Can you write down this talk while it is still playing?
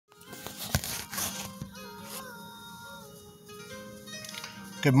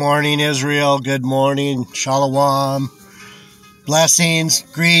Good morning, Israel. Good morning, Shalom. Blessings,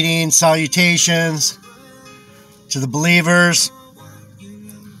 greetings, salutations to the believers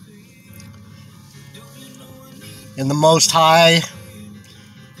in the Most High,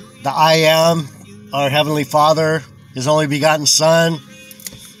 the I Am, our Heavenly Father, His only begotten Son,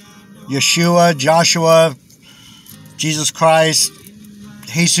 Yeshua, Joshua, Jesus Christ,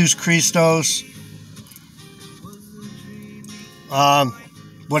 Jesus Christos,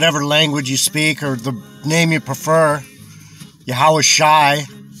 whatever language you speak or the name you prefer, Yahweh Shai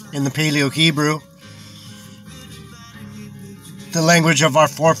in the Paleo Hebrew, the language of our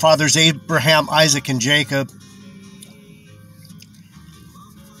forefathers Abraham, Isaac, and Jacob,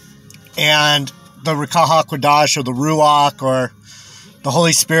 and the Ruach HaKodesh or the Ruach or the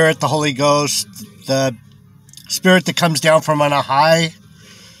Holy Spirit, the Holy Ghost, the Spirit that comes down from on a high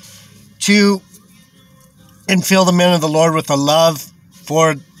to infill the men of the Lord with a love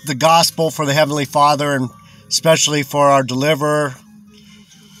for the gospel, for the Heavenly Father, and especially for our deliverer,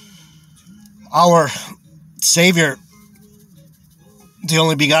 our Savior, the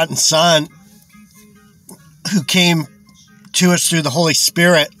only begotten Son, who came to us through the Holy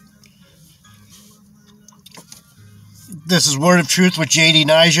Spirit. This is Word of Truth with J.D.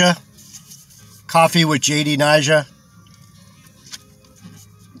 Nija. Coffee with J.D. Nija.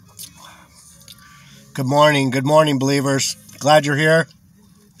 Good morning, believers. Glad you're here.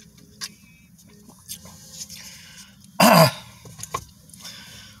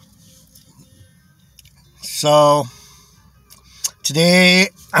 So, today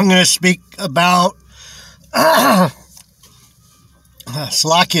I'm going to speak about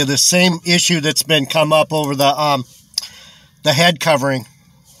Salakia, the same issue that's been come up over the head covering.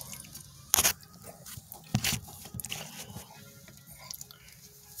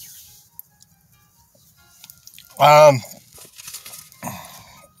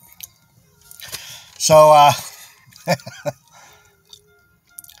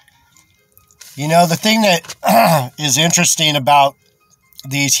 The thing that is interesting about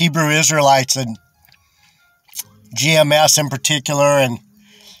these Hebrew Israelites and GMS in particular, and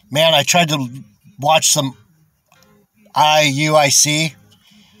man, I tried to watch some IUIC.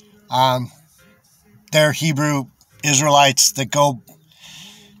 They're Hebrew Israelites that go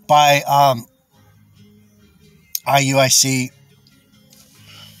by IUIC.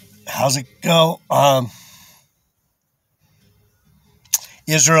 How's it go?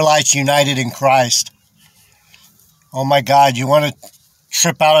 Israelites United in Christ. Oh my God, you want to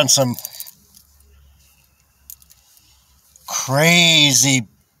trip out on some crazy,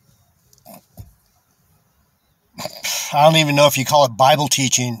 I don't even know if you call it Bible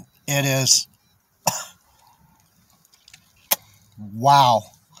teaching. It is, wow.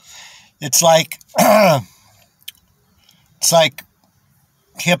 It's like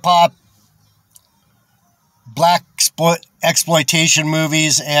hip-hop, black exploitation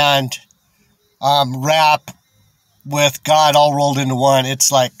movies, and rap with God all rolled into one.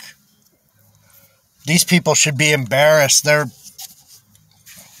 It's like these people should be embarrassed.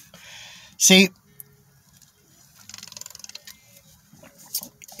 See,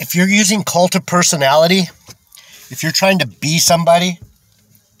 if you're using cult of personality, if you're trying to be somebody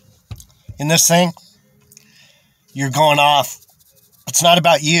in this thing, you're going off. It's not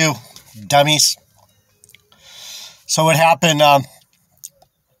about you, dummies. So what happened, the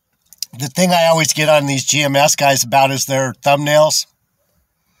thing I always get on these GMS guys about is their thumbnails.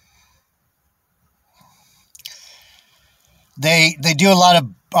 They do a lot of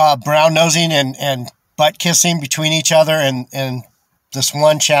brown nosing and butt kissing between each other, and this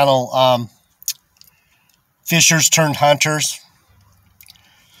one channel, Fishers Turned Hunters.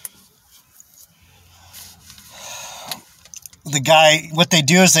 The guy, what they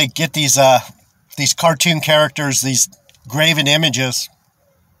do is they get these cartoon characters, these graven images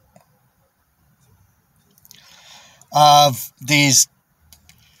of these,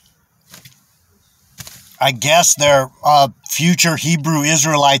 I guess they're future Hebrew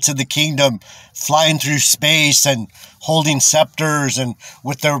Israelites of the kingdom flying through space and holding scepters and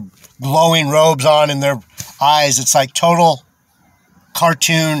with their glowing robes on and their eyes. It's like total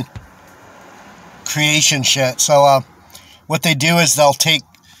cartoon creation shit. So what they do is they'll take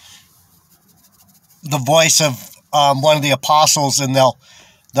the voice of one of the apostles and they'll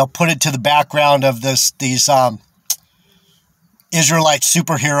put it to the background of these Israelite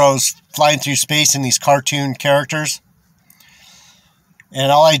superheroes flying through space in these cartoon characters. And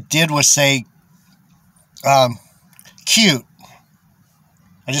all I did was say, cute.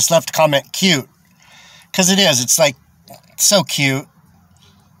 I just left a comment, cute. Because it is. It's like, so cute.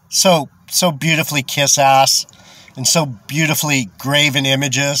 So beautifully kiss ass. and so beautifully graven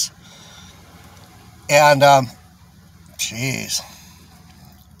images. And, jeez,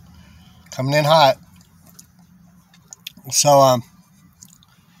 coming in hot. So,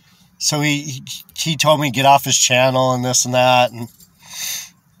 so he told me to get off his channel and this and that, and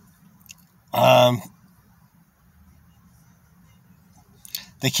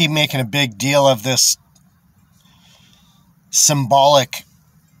they keep making a big deal of this symbolic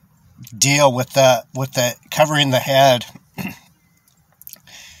deal with the covering the head.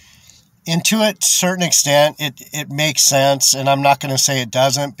 And to a certain extent, it makes sense, and I'm not going to say it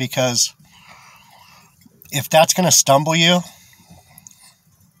doesn't, because if that's going to stumble you,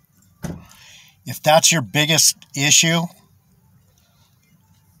 if that's your biggest issue,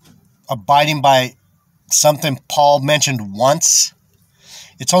 abiding by something Paul mentioned once,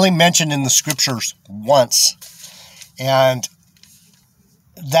 it's only mentioned in the scriptures once, and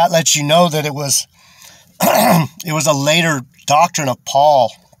that lets you know that it was it was a later doctrine of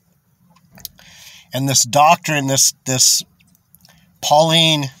Paul. And this doctrine, this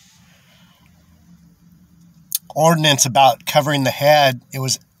Pauline ordinance about covering the head, it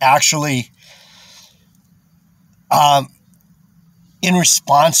was actually in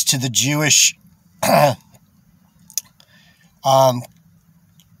response to the Jewish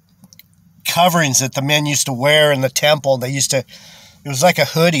coverings that the men used to wear in the temple. It was like a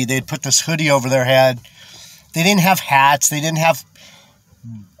hoodie. They'd put this hoodie over their head. They didn't have hats. They didn't have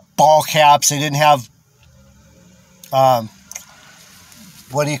ball caps. They didn't have,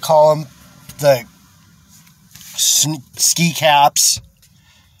 what do you call them? The ski caps,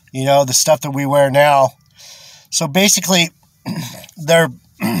 the stuff that we wear now. So basically, they're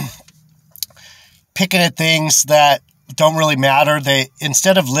picking at things that don't really matter.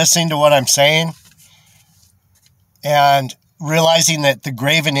 Instead of listening to what I'm saying and realizing that the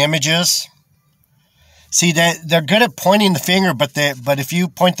graven images, see, they're good at pointing the finger, but if you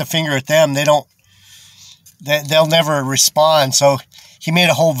point the finger at them, they'll never respond. So he made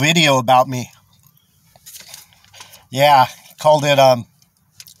a whole video about me. Yeah, he called it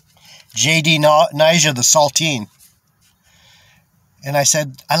J.D. Nyjah the Saltine. And I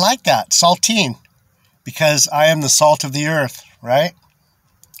said, I like that, Saltine, because I am the salt of the earth, right?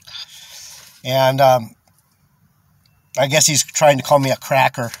 And I guess he's trying to call me a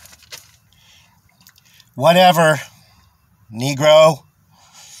cracker. Whatever, Negro.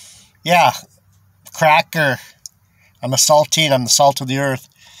 Yeah, cracker. I'm a saltine. I'm the salt of the earth.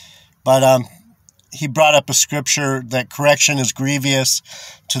 But he brought up a scripture that correction is grievous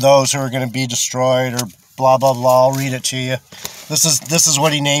to those who are going to be destroyed, or blah blah blah. I'll read it to you. This is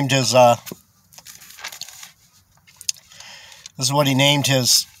what he named his. This is what he named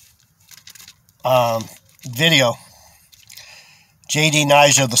his video. J.D.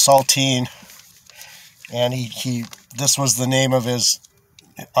 Nyjah the Saltine. And this was the name of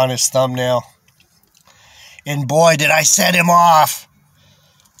on his thumbnail. And boy, did I set him off.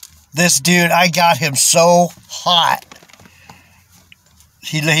 This dude, I got him so hot.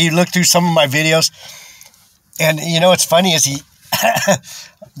 He looked through some of my videos. And what's funny is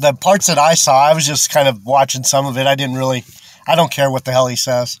the parts that I saw, I was just kind of watching some of it. I don't care what the hell he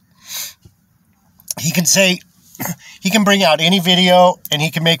says. He can bring out any video and he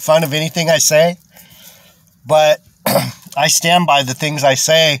can make fun of anything I say. But I stand by the things I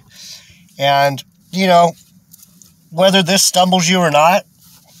say. And, whether this stumbles you or not,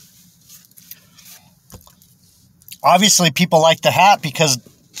 obviously people like the hat because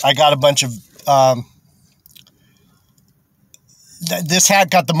I got a bunch of... this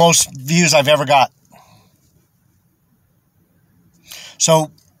hat got the most views I've ever got.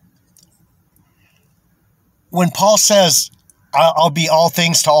 So, when Paul says, I'll be all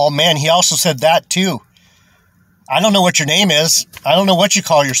things to all men, he also said that too. I don't know what your name is. I don't know what you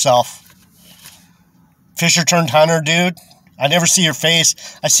call yourself. Fisher turned hunter, dude. I never see your face.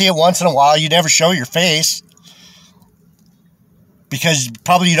 I see it once in a while. You never show your face. Because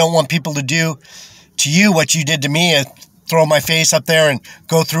probably you don't want people to do to you what you did to me and throw my face up there and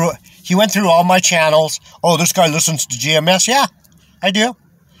go through it. He went through all my channels. Oh, this guy listens to GMS. Yeah, I do.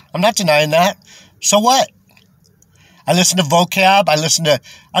 I'm not denying that. So what? I listen to vocab. I listen to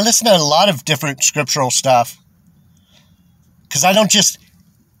a lot of different scriptural stuff. Because I don't just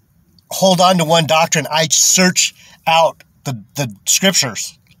hold on to one doctrine. I search out the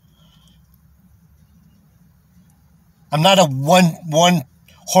scriptures. I'm not a one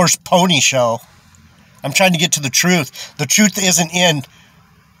horse pony show. I'm trying to get to the truth. The truth isn't in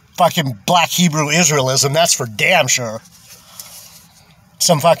fucking black Hebrew Israelism. That's for damn sure.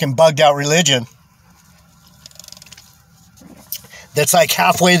 Some fucking bugged out religion that's like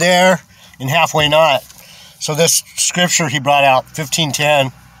halfway there and halfway not. So this scripture he brought out,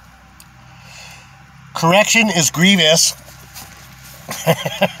 15:10. Correction is grievous.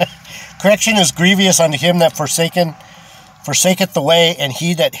 Correction is grievous unto him that forsaketh the way, and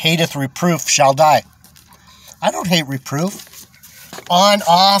he that hateth reproof shall die. I don't hate reproof. On,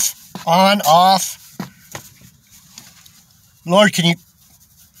 off, on, off. Lord,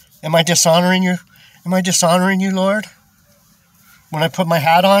 am I dishonoring you? Am I dishonoring you, Lord? When I put my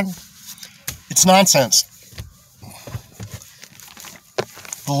hat on? It's nonsense.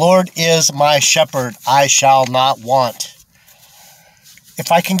 The Lord is my shepherd, I shall not want.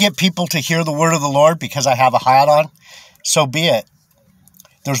 If I can get people to hear the word of the Lord because I have a hat on, so be it.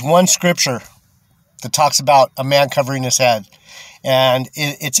 There's one scripture that talks about a man covering his head, and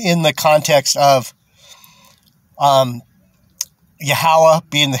it's in the context of Yahweh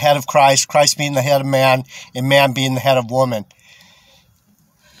being the head of Christ, Christ being the head of man, and man being the head of woman.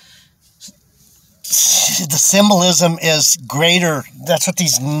 The symbolism is greater. That's what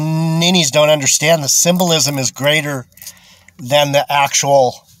these ninnies don't understand. The symbolism is greater than the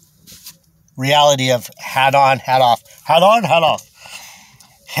actual reality of hat on, hat off. Hat on, hat off.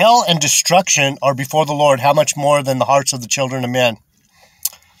 Hell and destruction are before the Lord, how much more than the hearts of the children of men.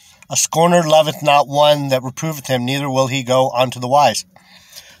 A scorner loveth not one that reproveth him, neither will he go unto the wise.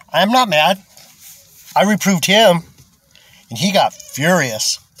 I am not mad. I reproved him, and he got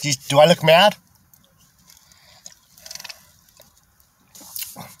furious. Do I look mad?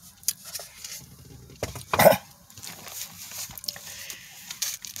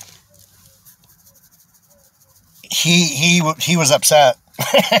 He was upset.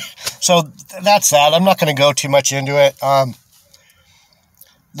 So that's that. I'm not going to go too much into it.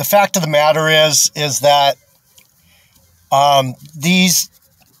 The fact of the matter is that these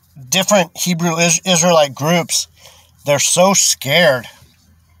different Hebrew Israelite groups, they're so scared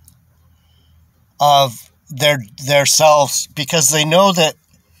of their selves because they know that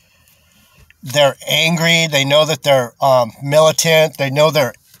they're angry. They know that they're militant. They know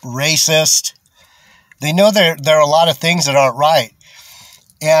they're racist. They know there are a lot of things that aren't right.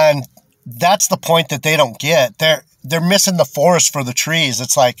 And that's the point that they don't get. They're missing the forest for the trees.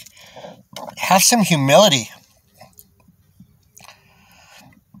 It's like, have some humility.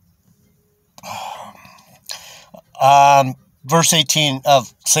 Verse 18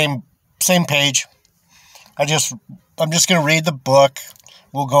 of same page. I'm just going to read the book.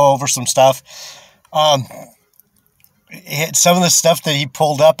 We'll go over some stuff. Some of the stuff that he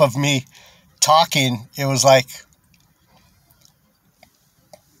pulled up of me talking, it was like,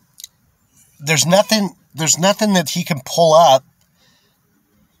 there's nothing that he can pull up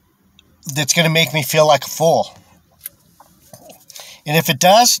that's going to make me feel like a fool. And if it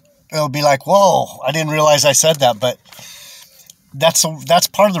does, it'll be like, whoa, I didn't realize I said that. But that's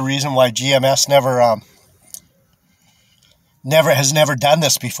part of the reason why GMS has never done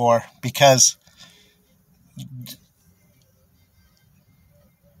this before, because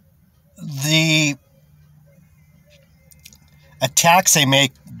the attacks they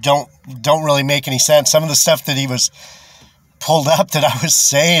make don't really make any sense. Some of the stuff that he was pulled up that I was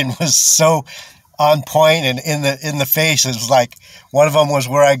saying was so on point and in the face. It was like, one of them was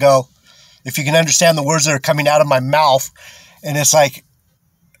where I go, if you can understand the words that are coming out of my mouth, and it's like,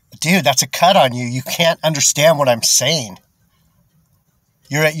 dude, that's a cut on you. You can't understand what I'm saying.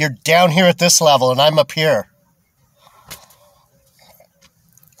 You're down here at this level, and I'm up here.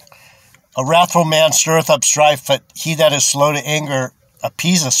 A wrathful man stirreth up strife, but he that is slow to anger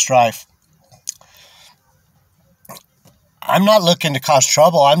appeaseth strife. I'm not looking to cause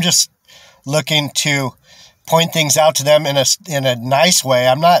trouble. I'm just looking to point things out to them in a nice way.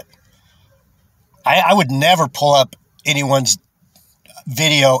 I would never pull up anyone's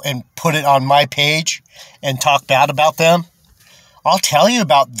video and put it on my page and talk bad about them. I'll tell you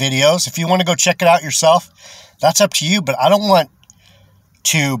about videos. If you want to go check it out yourself, that's up to you. But I don't want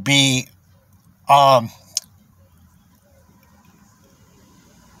to be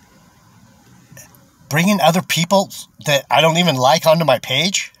bringing other people that I don't even like onto my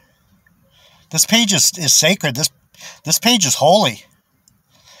page. This page is sacred. This page is holy.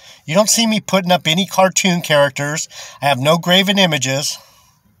 You don't see me putting up any cartoon characters. I have no graven images.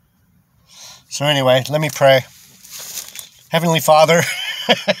 So anyway, let me pray. Heavenly Father,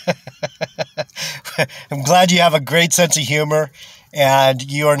 I'm glad you have a great sense of humor, and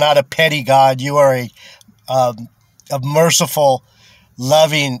you are not a petty God. You are a merciful,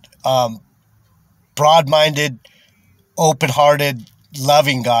 loving, broad-minded, open-hearted,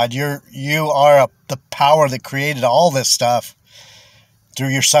 loving God. You are the power that created all this stuff through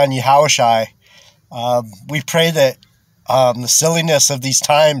your Son, Yahushai. We pray that the silliness of these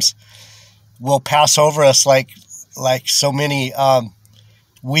times will pass over us like so many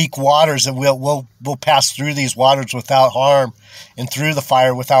weak waters, that we'll pass through these waters without harm and through the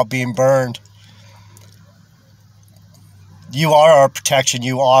fire without being burned. You are our protection.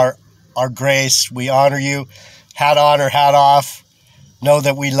 You are our grace. We honor you. Hat on or hat off. Know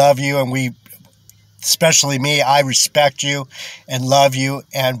that we love you, and we, especially me, I respect you and love you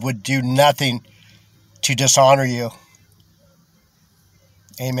and would do nothing to dishonor you.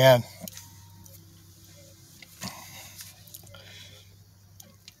 Amen.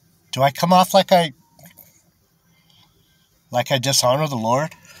 Do I come off like I dishonor the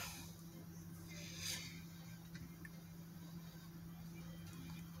Lord?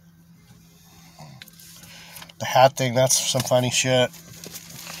 The hat thing, that's some funny shit.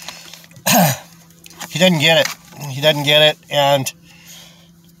 He didn't get it. He doesn't get it. And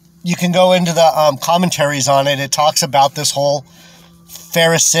you can go into the commentaries on it. It talks about this whole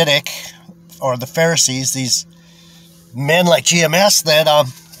Pharisaic, or the Pharisees, these men like GMS that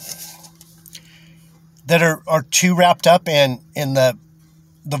are too wrapped up in the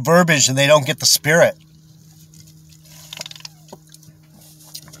verbiage, and they don't get the spirit.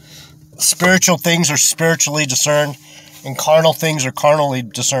 Spiritual things are spiritually discerned, and carnal things are carnally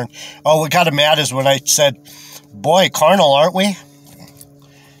discerned. Oh, what got him mad is when I said, boy, carnal, aren't we?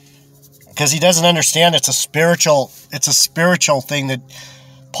 Because he doesn't understand it's a spiritual thing that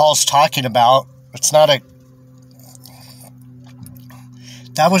Paul's talking about. It's not a...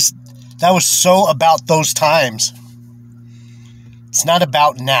 That was so about those times. It's not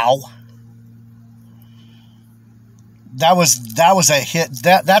about now. That was a hit.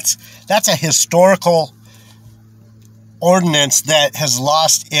 That's a historical ordinance that has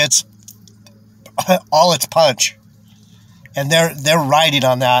lost all its punch, and they're riding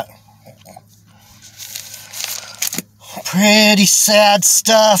on that. Pretty sad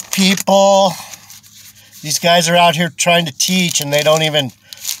stuff, people. These guys are out here trying to teach, and they don't even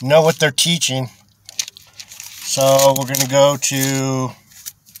know what they're teaching. So we're going to go to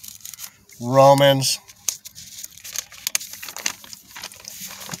Romans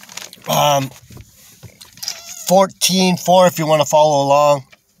 14:4 if you want to follow along.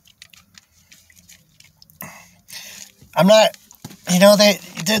 I'm not,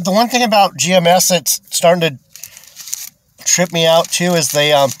 the one thing about GMS that's starting to trip me out too is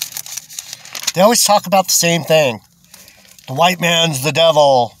they always talk about the same thing. The white man's the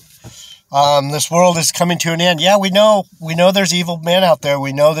devil. This world is coming to an end. Yeah, we know there's evil men out there.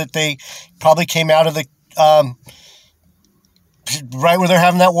 We know that they probably came out of the right where they're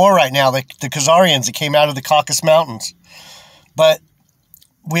having that war right now, the Khazarians that came out of the Caucasus Mountains. But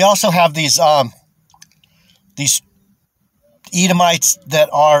we also have these Edomites that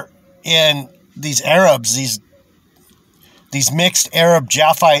are in these Arabs, these mixed Arab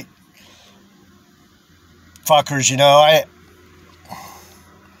Japhite fuckers,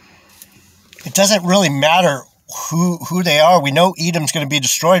 it doesn't really matter who they are. We know Edom's going to be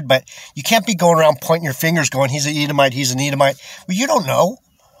destroyed, but you can't be going around pointing your fingers going, he's an Edomite, he's an Edomite. Well, you don't know.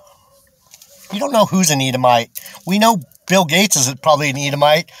 You don't know who's an Edomite. We know Bill Gates is probably an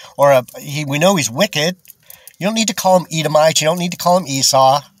Edomite, or we know he's wicked. You don't need to call him Edomite. You don't need to call him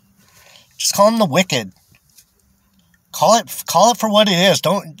Esau. Just call him the wicked. Call it for what it is.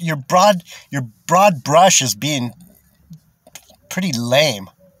 Your broad brush is being pretty lame.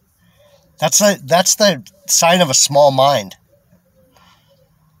 That's the sign of a small mind.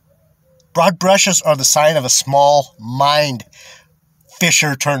 Broad brushes are the sign of a small mind.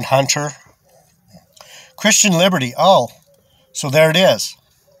 Fisher turned hunter. Christian liberty. Oh, so there it is.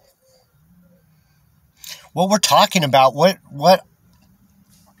 What we're talking about, what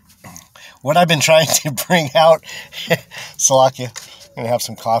I've been trying to bring out, Salakia, I'm going to have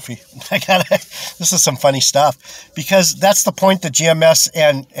some coffee. This is some funny stuff, because that's the point that GMS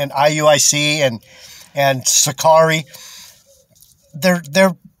and IUIC and Sakari,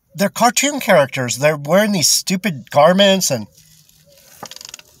 they're cartoon characters. They're wearing these stupid garments, and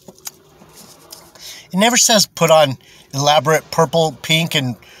it never says put on elaborate purple, pink,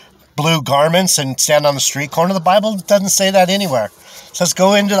 and blue garments and stand on the street corner. The Bible doesn't say that anywhere. It says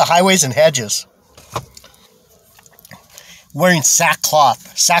go into the highways and hedges. Wearing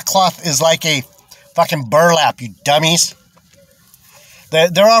sackcloth. Sackcloth is like a fucking burlap, you dummies.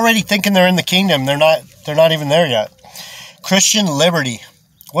 They're already thinking they're in the kingdom. They're not even there yet. Christian liberty.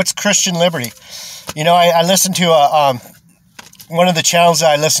 What's Christian liberty? I listened to one of the channels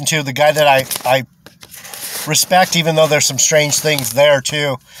that I listen to, the guy that I respect, even though there's some strange things there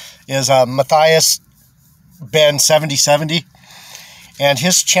too, is Matthias Ben 7070. And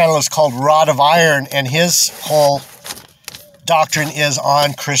his channel is called Rod of Iron, and his whole doctrine is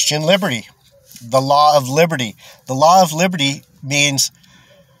on Christian liberty. the law of liberty. The law of liberty means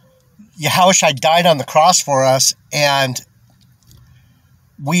Yahushua died on the cross for us, and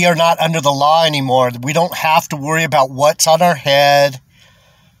we are not under the law anymore. We don't have to worry about what's on our head.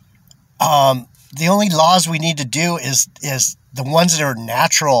 The only laws we need to do is the ones that are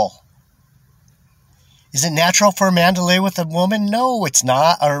natural. Is it natural for a man to lay with a woman? No, it's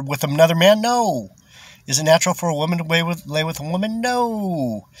not. Or with another man? No. Is it natural for a woman to lay with a woman?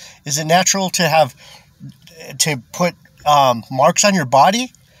 No. Is it natural to put marks on your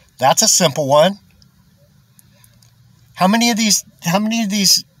body? That's a simple one. How many of these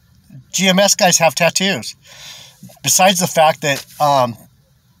GMS guys have tattoos? Besides the fact that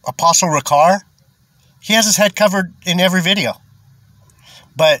Apostle Ricard, he has his head covered in every video.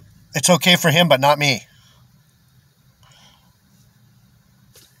 But it's okay for him, but not me.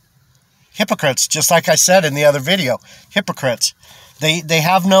 Hypocrites, just like I said in the other video. Hypocrites. They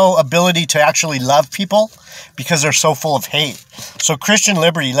have no ability to actually love people because they're so full of hate. So Christian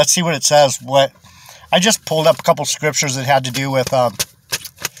liberty, let's see what it says. I just pulled up a couple scriptures that had to do with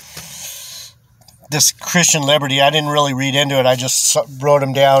this Christian liberty. I didn't really read into it. I just wrote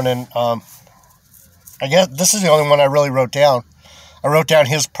them down, and I guess this is the only one I really wrote down. I wrote down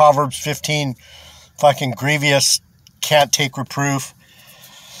his Proverbs 15, fucking grievous, can't take reproof.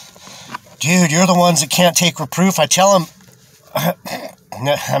 Dude, you're the ones that can't take reproof. I tell them,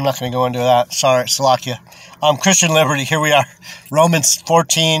 I'm not going to go into that. Sorry, Salakia. Christian liberty, here we are. Romans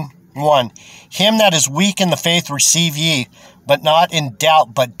 14:1. Him that is weak in the faith receive ye, but not in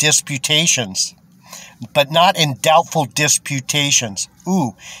doubt, but disputations. But not in doubtful disputations.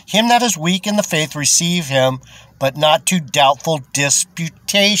 Ooh, him that is weak in the faith receive him, but not to doubtful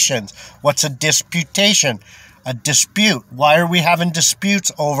disputations. What's a disputation? A dispute. Why are we having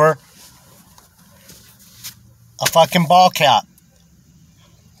disputes over a fucking ball cap?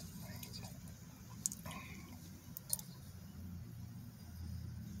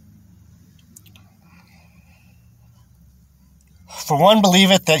 For one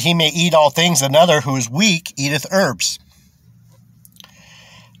believeth that he may eat all things, another who is weak eateth herbs.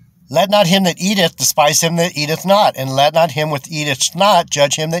 Let not him that eateth despise him that eateth not, and let not him that eateth not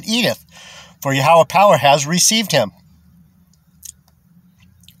judge him that eateth, for Yahweh power has received him.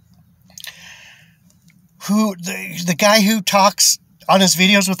 The guy who talks on his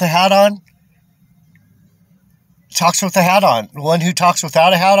videos with the hat on, talks with the hat on. The one who talks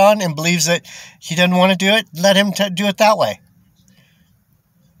without a hat on and believes that he doesn't want to do it, let him do it that way.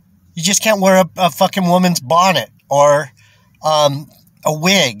 You just can't wear a fucking woman's bonnet or a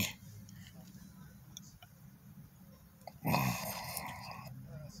wig.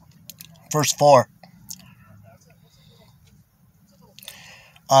 Verse 4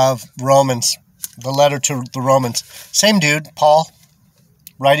 of Romans, the letter to the Romans. Same dude, Paul,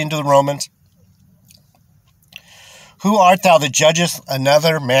 writing to the Romans. Who art thou that judgest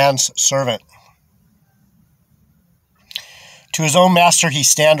another man's servant? To his own master he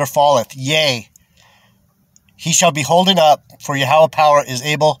stand or falleth. Yea, he shall be holding up, for Yahweh power is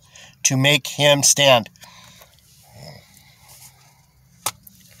able to make him stand.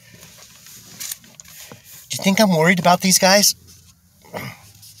 Do you think I'm worried about these guys?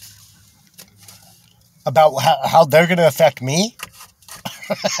 About how they're going to affect me?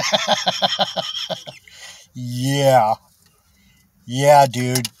 Yeah. Yeah,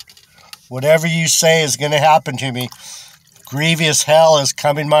 dude. Whatever you say is going to happen to me. Grievous hell is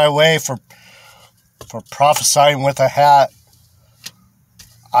coming my way for prophesying with a hat.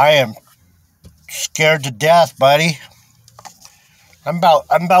 I am scared to death, buddy. I'm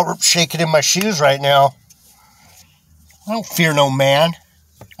about shaking in my shoes right now. I don't fear no man.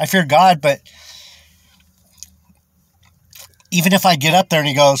 I fear God, but even if I get up there and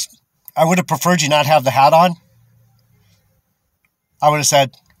he goes, I would have preferred you not have the hat on, I would have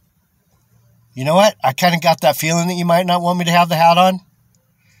said, you know what? I kind of got that feeling that you might not want me to have the hat on.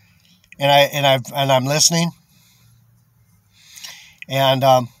 And I'm listening. And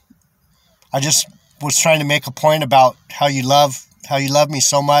I just was trying to make a point about how you love me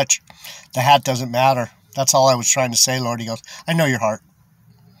so much. The hat doesn't matter. That's all I was trying to say, Lord. He goes, I know your heart.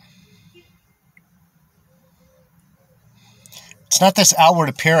 It's not this outward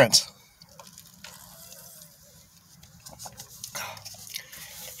appearance.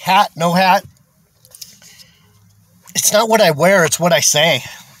 Hat, no hat. It's not what I wear, it's what I say.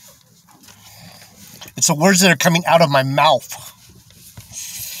 It's the words that are coming out of my mouth.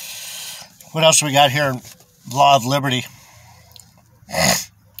 What else do we got here in Law of Liberty?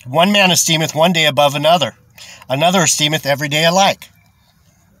 One man esteemeth one day above another. Another esteemeth every day alike.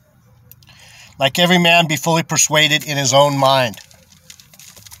 Like every man be fully persuaded in his own mind.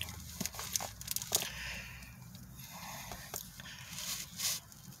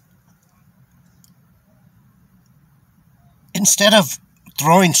 instead of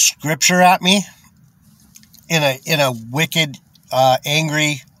throwing scripture at me in a wicked,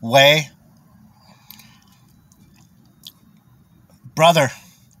 angry way, brother,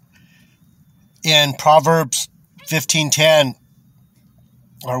 in Proverbs 15:10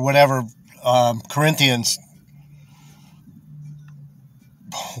 or whatever, Corinthians,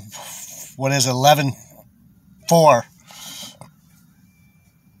 what is it, 11:4.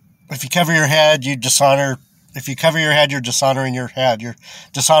 If you cover your head, you dishonor. If you cover your head, you're dishonoring your head. You're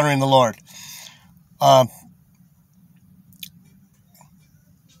dishonoring the Lord.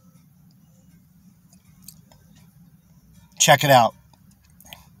 Check it out.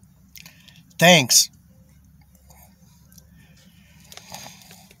 Thanks.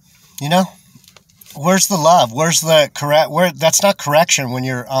 You know, where's the love? Where's the correct? Where that's not correction when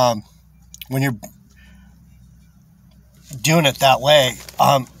you're doing it that way.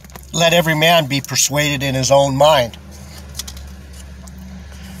 Let every man be persuaded in his own mind.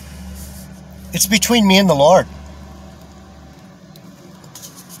 It's between me and the Lord.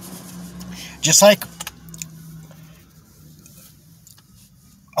 Just like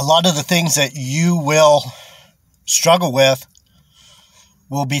a lot of the things that you will struggle with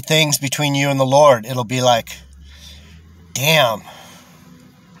will be things between you and the Lord. It'll be like, damn.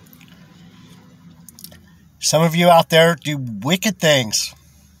 Some of you out there do wicked things.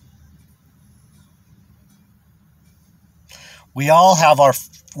 We all have our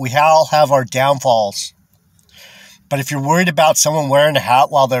downfalls. But if you're worried about someone wearing a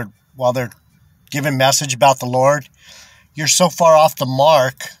hat while they're giving message about the Lord, you're so far off the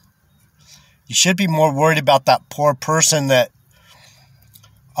mark. You should be more worried about that poor person that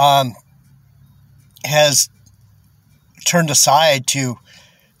has turned aside to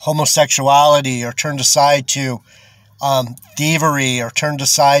homosexuality, or turned aside to thievery, or turned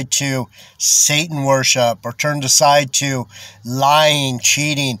aside to Satan worship, or turned aside to lying,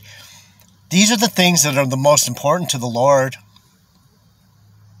 cheating. These are the things that are the most important to the Lord.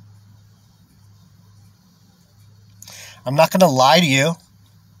 I'm not going to lie to you.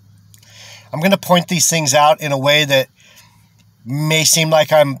 I'm going to point these things out in a way that may seem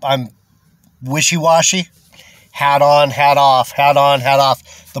like I'm wishy-washy. Hat on, hat off, hat on, hat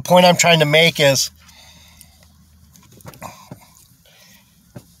off. The point I'm trying to make is,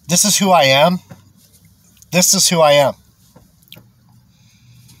 this is who I am. This is who I am.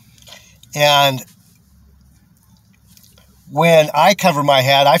 And when I cover my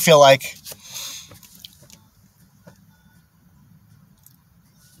head, I feel like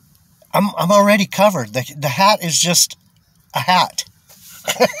I'm already covered. The hat is just a hat.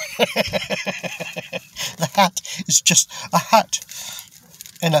 The hat is just a hat.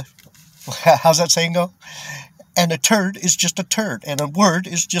 And how's that saying go? And a turd is just a turd, and a word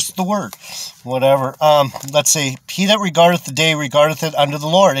is just the word. Whatever. Let's see. He that regardeth the day regardeth it unto the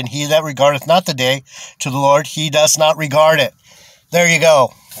Lord, and he that regardeth not the day to the Lord, he does not regard it. There you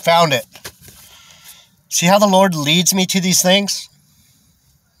go. Found it. See how the Lord leads me to these things?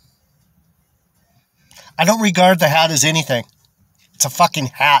 I don't regard the hat as anything. It's a fucking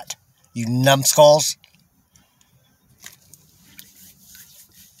hat, you numbskulls.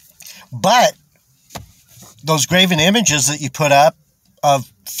 But those graven images that you put up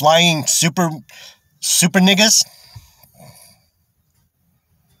of flying super niggas,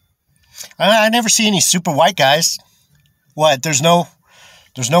 I never see any super white guys. What? There's no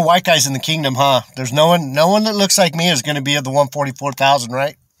white guys in the kingdom, huh? There's no one that looks like me is going to be of the 144,000,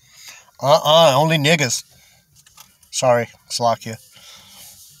 right? Only niggas. Sorry, Slovakia.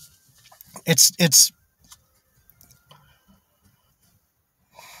 It's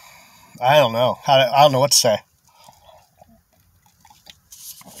I don't know. I don't know what to say.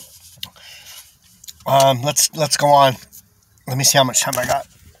 Let's go on. Let me see how much time I got.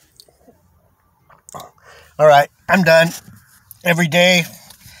 All right, I'm done. Every day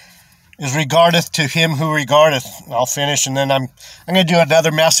is regardeth to him who regardeth. I'll finish, and then I'm going to do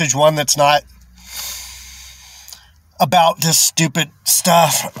another message, one that's not about this stupid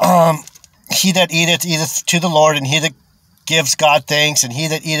stuff. He that eateth, eateth to the Lord, and he that gives God thanks, and he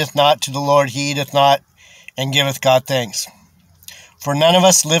that eateth not to the Lord, he eateth not, and giveth God thanks. For none of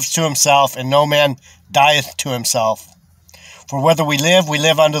us lives to himself, and no man dieth to himself. For whether we live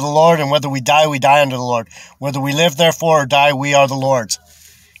unto the Lord, and whether we die unto the Lord. Whether we live, therefore, or die, we are the Lord's.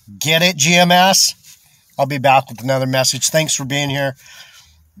 Get it, GMS? I'll be back with another message. Thanks for being here.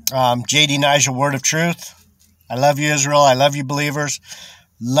 JD Nigel, Word of Truth. I love you, Israel. I love you, believers.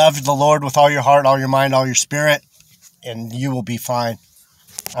 Love the Lord with all your heart, all your mind, all your spirit, and you will be fine.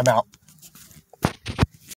 I'm out.